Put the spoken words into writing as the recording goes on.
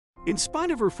In spite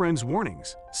of her friend's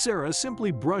warnings, Sarah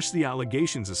simply brushed the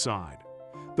allegations aside.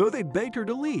 Though they begged her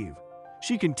to leave,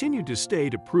 she continued to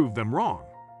stay to prove them wrong.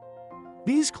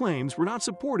 These claims were not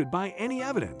supported by any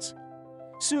evidence.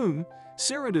 Soon,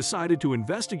 Sarah decided to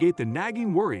investigate the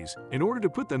nagging worries in order to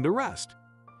put them to rest.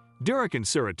 Derek and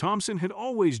Sarah Thompson had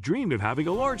always dreamed of having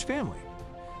a large family.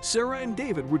 Sarah and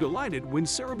David were delighted when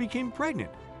Sarah became pregnant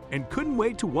and couldn't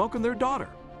wait to welcome their daughter.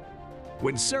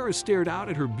 When Sarah stared out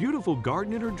at her beautiful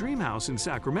garden in her dream house in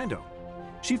Sacramento,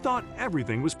 she thought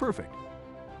everything was perfect.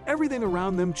 Everything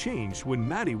around them changed when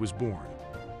Maddie was born.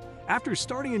 After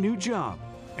starting a new job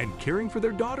and caring for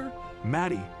their daughter,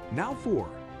 Maddie, now 4,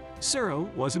 Sarah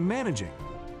wasn't managing.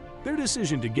 Their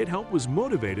decision to get help was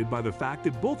motivated by the fact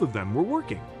that both of them were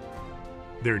working.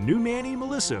 Their new nanny,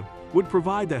 Melissa, would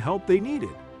provide the help they needed.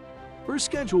 Her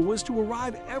schedule was to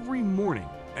arrive every morning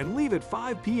and leave at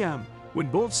 5 p.m. when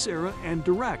both Sarah and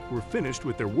Derek were finished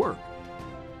with their work.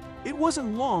 It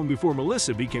wasn't long before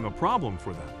Melissa became a problem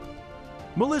for them.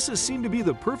 Melissa seemed to be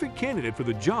the perfect candidate for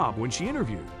the job when she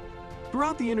interviewed.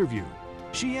 Throughout the interview,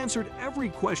 she answered every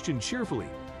question cheerfully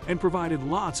and provided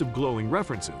lots of glowing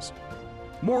references.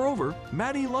 Moreover,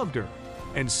 Maddie loved her,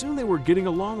 and soon they were getting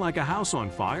along like a house on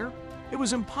fire. It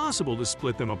was impossible to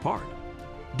split them apart.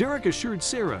 Derek assured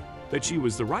Sarah that she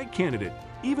was the right candidate,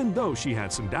 even though she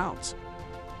had some doubts.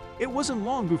 It wasn't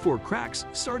long before cracks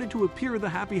started to appear in the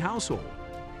happy household.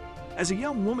 As a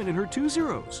young woman in her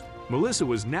 20s, Melissa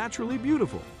was naturally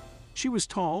beautiful. She was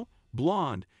tall,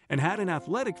 blonde, and had an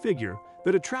athletic figure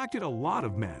that attracted a lot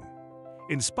of men.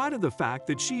 In spite of the fact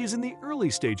that she is in the early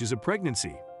stages of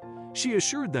pregnancy, she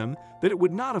assured them that it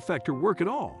would not affect her work at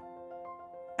all.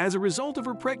 As a result of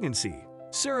her pregnancy,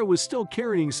 Sarah was still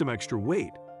carrying some extra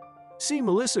weight. Seeing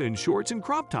Melissa in shorts and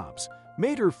crop tops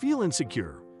made her feel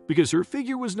insecure because her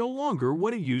figure was no longer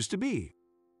what it used to be.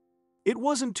 It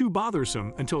wasn't too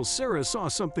bothersome until Sarah saw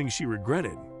something she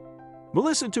regretted.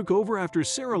 Melissa took over after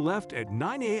Sarah left at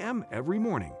 9 a.m. every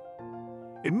morning.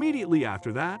 Immediately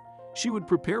after that, she would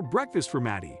prepare breakfast for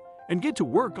Maddie and get to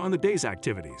work on the day's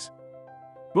activities.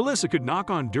 Melissa could knock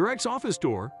on Derek's office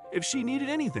door if she needed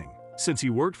anything, since he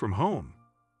worked from home.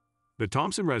 The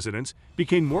Thompson residence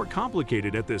became more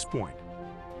complicated at this point.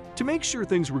 To make sure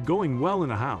things were going well in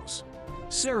the house,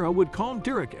 Sarah would call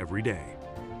Derek every day.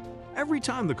 Every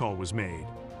time the call was made,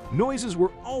 noises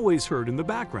were always heard in the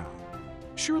background.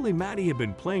 Surely Maddie had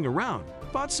been playing around,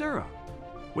 thought Sarah.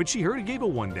 When she heard a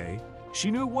giggle one day,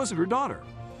 she knew it wasn't her daughter.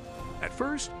 At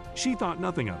first, she thought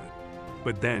nothing of it.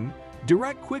 But then,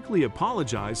 Derek quickly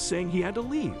apologized, saying he had to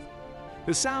leave.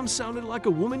 The sound sounded like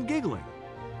a woman giggling.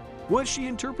 Was she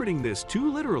interpreting this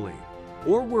too literally?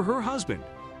 Or were her husband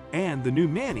and the new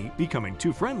nanny becoming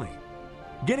too friendly?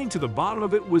 Getting to the bottom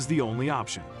of it was the only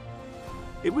option.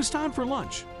 It was time for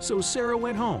lunch, so Sarah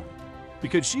went home.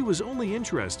 Because she was only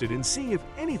interested in seeing if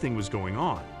anything was going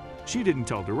on, she didn't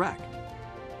tell Derek.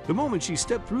 The moment she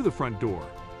stepped through the front door,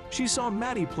 she saw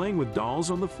Maddie playing with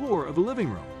dolls on the floor of the living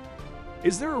room.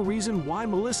 Is there a reason why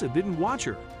Melissa didn't watch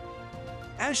her?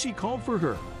 As she called for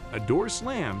her, a door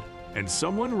slammed and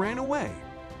someone ran away.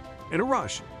 In a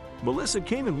rush, Melissa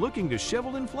came in looking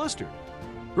disheveled and flustered.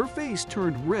 Her face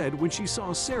turned red when she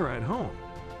saw Sarah at home.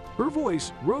 Her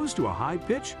voice rose to a high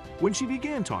pitch when she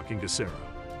began talking to Sarah.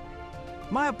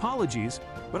 My apologies,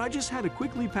 but I just had to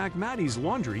quickly pack Maddie's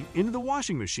laundry into the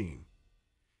washing machine.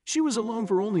 She was alone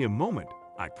for only a moment,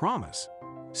 I promise.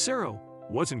 Sarah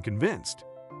wasn't convinced.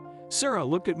 Sarah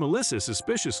looked at Melissa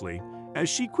suspiciously as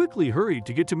she quickly hurried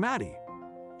to get to Maddie.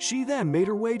 She then made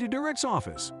her way to Derek's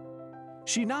office.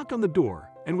 She knocked on the door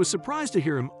and was surprised to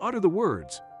hear him utter the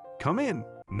words, "Come in,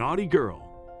 naughty girl."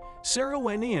 Sarah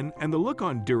went in and the look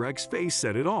on Derek's face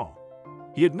said it all.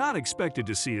 He had not expected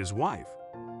to see his wife.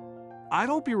 "I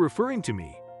hope you're referring to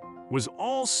me," was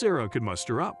all Sarah could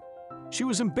muster up. She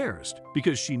was embarrassed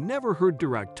because she never heard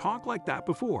Derek talk like that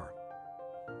before.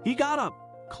 He got up,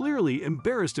 clearly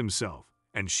embarrassed himself,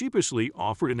 and sheepishly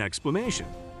offered an explanation.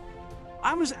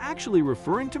 "I was actually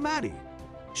referring to Maddie.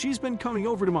 She's been coming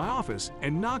over to my office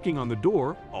and knocking on the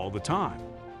door all the time.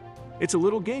 It's a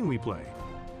little game we play."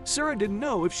 Sarah didn't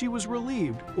know if she was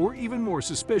relieved or even more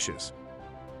suspicious.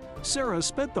 Sarah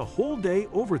spent the whole day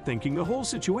overthinking the whole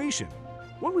situation.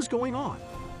 What was going on?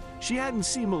 She hadn't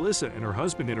seen Melissa and her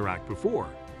husband interact before,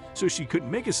 so she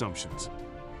couldn't make assumptions.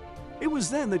 It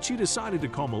was then that she decided to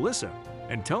call Melissa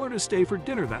and tell her to stay for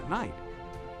dinner that night.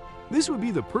 This would be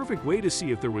the perfect way to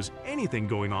see if there was anything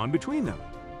going on between them.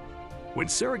 When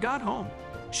Sarah got home,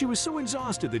 she was so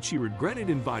exhausted that she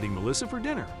regretted inviting Melissa for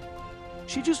dinner.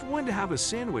 She just wanted to have a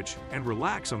sandwich and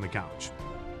relax on the couch.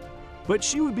 But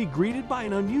she would be greeted by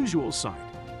an unusual sight.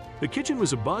 The kitchen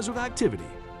was abuzz with activity.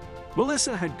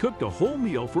 Melissa had cooked a whole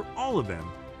meal for all of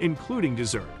them, including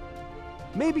dessert.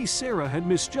 Maybe Sarah had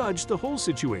misjudged the whole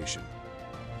situation.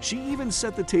 She even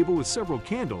set the table with several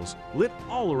candles lit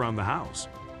all around the house.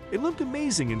 It looked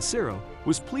amazing and Sarah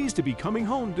was pleased to be coming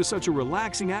home to such a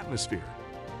relaxing atmosphere.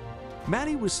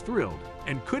 Maddie was thrilled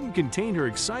and couldn't contain her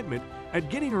excitement at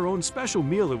getting her own special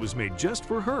meal that was made just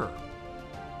for her.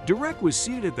 Derek was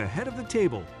seated at the head of the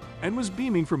table and was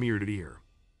beaming from ear to ear.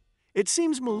 It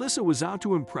seems Melissa was out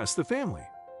to impress the family.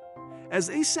 As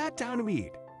they sat down to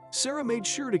eat, Sarah made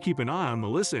sure to keep an eye on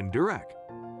Melissa and Derek.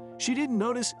 She didn't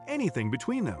notice anything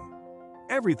between them.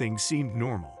 Everything seemed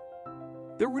normal.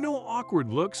 There were no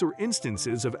awkward looks or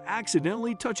instances of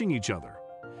accidentally touching each other.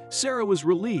 Sarah was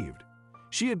relieved.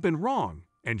 She had been wrong,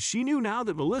 and she knew now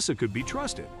that Melissa could be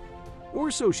trusted.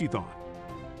 Or so she thought.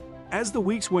 As the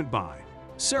weeks went by,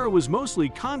 Sarah was mostly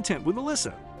content with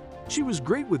Melissa. She was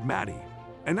great with Maddie,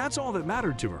 and that's all that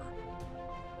mattered to her.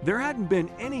 There hadn't been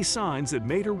any signs that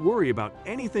made her worry about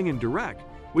anything, and Derek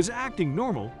was acting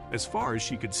normal as far as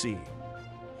she could see.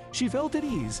 She felt at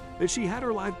ease that she had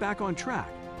her life back on track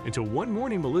until one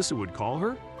morning Melissa would call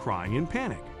her, crying in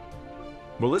panic.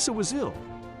 Melissa was ill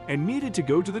and needed to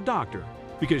go to the doctor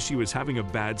because she was having a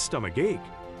bad stomach ache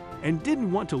and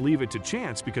didn't want to leave it to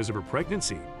chance because of her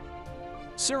pregnancy.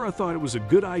 Sarah thought it was a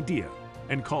good idea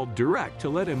and called Derek to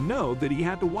let him know that he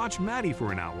had to watch Maddie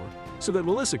for an hour so that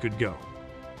Melissa could go.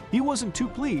 He wasn't too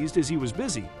pleased as he was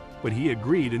busy, but he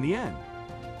agreed in the end.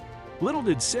 Little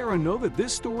did Sarah know that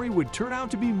this story would turn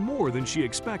out to be more than she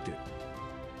expected.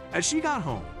 As she got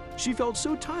home, she felt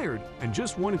so tired and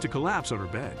just wanted to collapse on her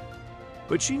bed.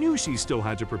 But she knew she still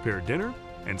had to prepare dinner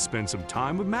and spend some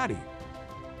time with Maddie.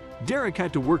 Derek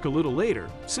had to work a little later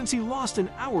since he lost an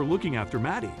hour looking after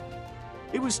Maddie.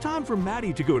 It was time for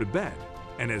Maddie to go to bed,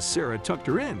 and as Sarah tucked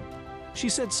her in, she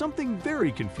said something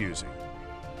very confusing.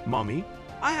 "Mommy,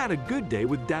 I had a good day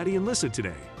with Daddy and Lissa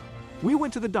today. We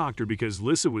went to the doctor because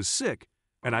Lissa was sick,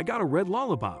 and I got a red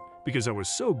lollipop because I was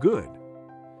so good."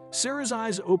 Sarah's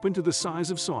eyes opened to the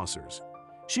size of saucers.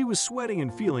 She was sweating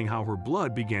and feeling how her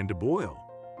blood began to boil.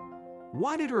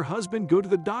 Why did her husband go to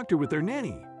the doctor with their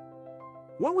nanny?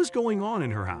 What was going on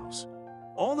in her house?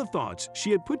 All the thoughts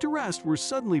she had put to rest were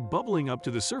suddenly bubbling up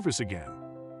to the surface again.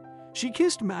 She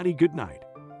kissed Maddie goodnight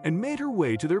and made her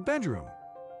way to their bedroom.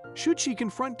 Should she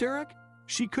confront Derek?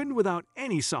 She couldn't without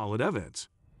any solid evidence.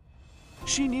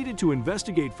 She needed to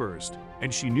investigate first,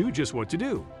 and she knew just what to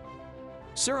do.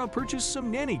 Sarah purchased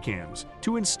some nanny cams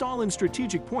to install in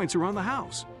strategic points around the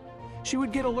house. She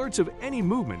would get alerts of any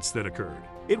movements that occurred.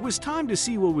 It was time to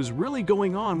see what was really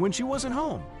going on when she wasn't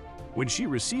home. When she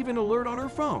received an alert on her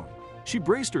phone, she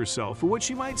braced herself for what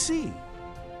she might see.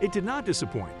 It did not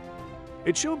disappoint.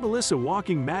 It showed Melissa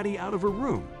walking Maddie out of her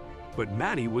room, but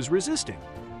Maddie was resisting.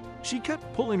 She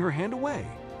kept pulling her hand away.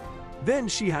 Then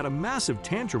she had a massive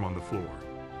tantrum on the floor.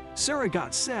 Sarah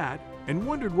got sad and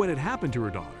wondered what had happened to her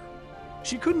daughter.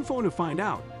 She couldn't phone to find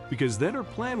out because then her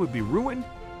plan would be ruined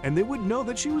and they would know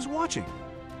that she was watching.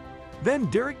 Then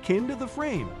Derek came to the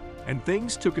frame and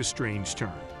things took a strange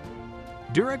turn.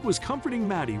 Derek was comforting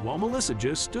Maddie while Melissa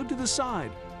just stood to the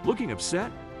side, looking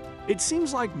upset. It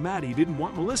seems like Maddie didn't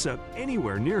want Melissa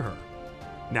anywhere near her.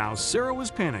 Now Sarah was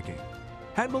panicking.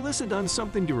 Had Melissa done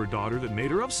something to her daughter that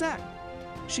made her upset?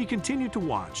 She continued to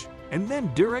watch, and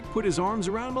then Derek put his arms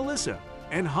around Melissa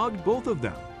and hugged both of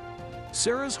them.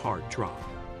 Sarah's heart dropped.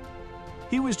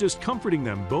 He was just comforting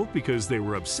them both because they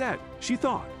were upset, she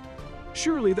thought.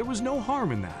 Surely there was no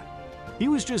harm in that. He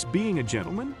was just being a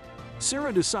gentleman.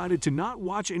 Sarah decided to not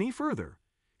watch any further.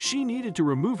 She needed to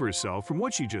remove herself from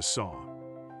what she just saw.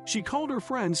 She called her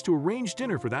friends to arrange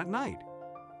dinner for that night.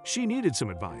 She needed some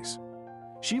advice.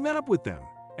 She met up with them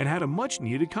and had a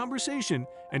much-needed conversation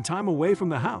and time away from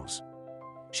the house.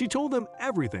 She told them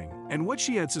everything and what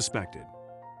she had suspected.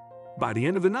 By the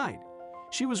end of the night,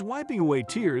 she was wiping away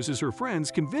tears as her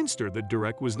friends convinced her that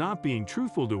Derek was not being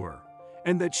truthful to her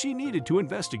and that she needed to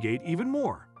investigate even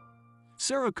more.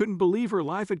 Sarah couldn't believe her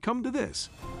life had come to this.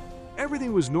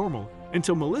 Everything was normal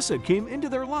until Melissa came into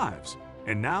their lives,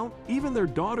 and now even their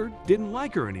daughter didn't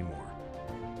like her anymore.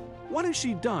 What had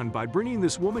she done by bringing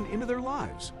this woman into their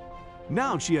lives?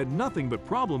 Now she had nothing but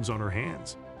problems on her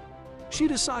hands. She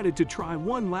decided to try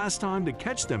one last time to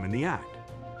catch them in the act.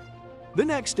 The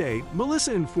next day,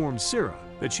 Melissa informed Sarah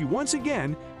that she once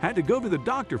again had to go to the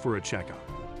doctor for a checkup.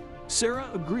 Sarah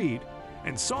agreed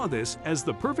and saw this as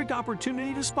the perfect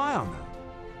opportunity to spy on them.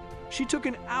 She took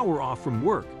an hour off from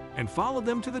work and followed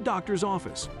them to the doctor's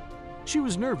office. She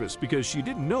was nervous because she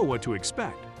didn't know what to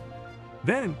expect.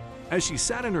 Then, as she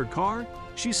sat in her car,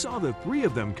 she saw the three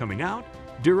of them coming out,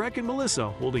 Derek and Melissa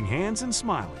holding hands and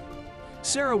smiling.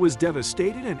 Sarah was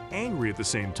devastated and angry at the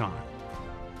same time.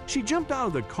 She jumped out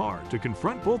of the car to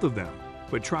confront both of them,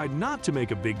 but tried not to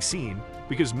make a big scene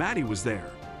because Maddie was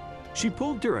there. She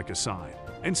pulled Derek aside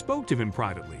and spoke to him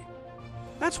privately.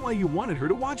 "That's why you wanted her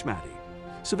to watch Maddie,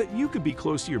 so that you could be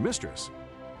close to your mistress."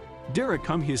 Derek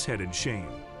hung his head in shame.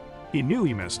 He knew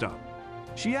he messed up.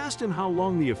 She asked him how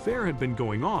long the affair had been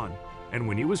going on and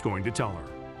when he was going to tell her.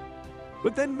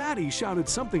 But then Maddie shouted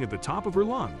something at the top of her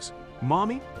lungs.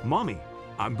 "Mommy, Mommy,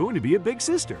 I'm going to be a big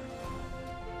sister."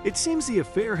 It seems the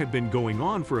affair had been going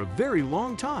on for a very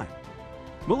long time.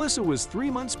 Melissa was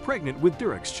 3 months pregnant with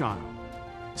Derek's child.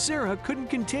 Sarah couldn't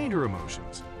contain her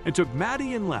emotions and took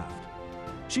Maddie and left.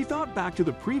 She thought back to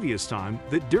the previous time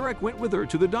that Derek went with her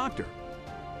to the doctor.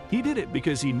 He did it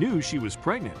because he knew she was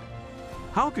pregnant.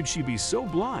 How could she be so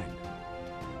blind?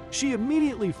 She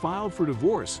immediately filed for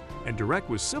divorce, and Derek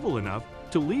was civil enough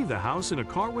to leave the house in a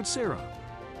car with Sarah.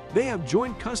 They have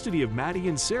joint custody of Maddie,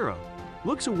 and Sarah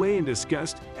looks away in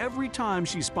disgust every time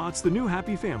she spots the new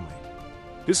happy family.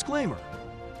 Disclaimer: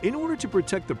 in order to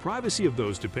protect the privacy of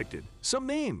those depicted, some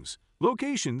names,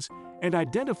 locations, and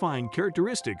identifying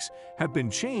characteristics have been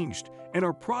changed and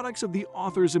are products of the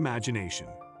author's imagination.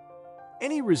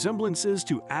 Any resemblances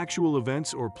to actual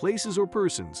events or places or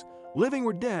persons, living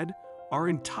or dead, are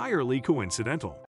entirely coincidental.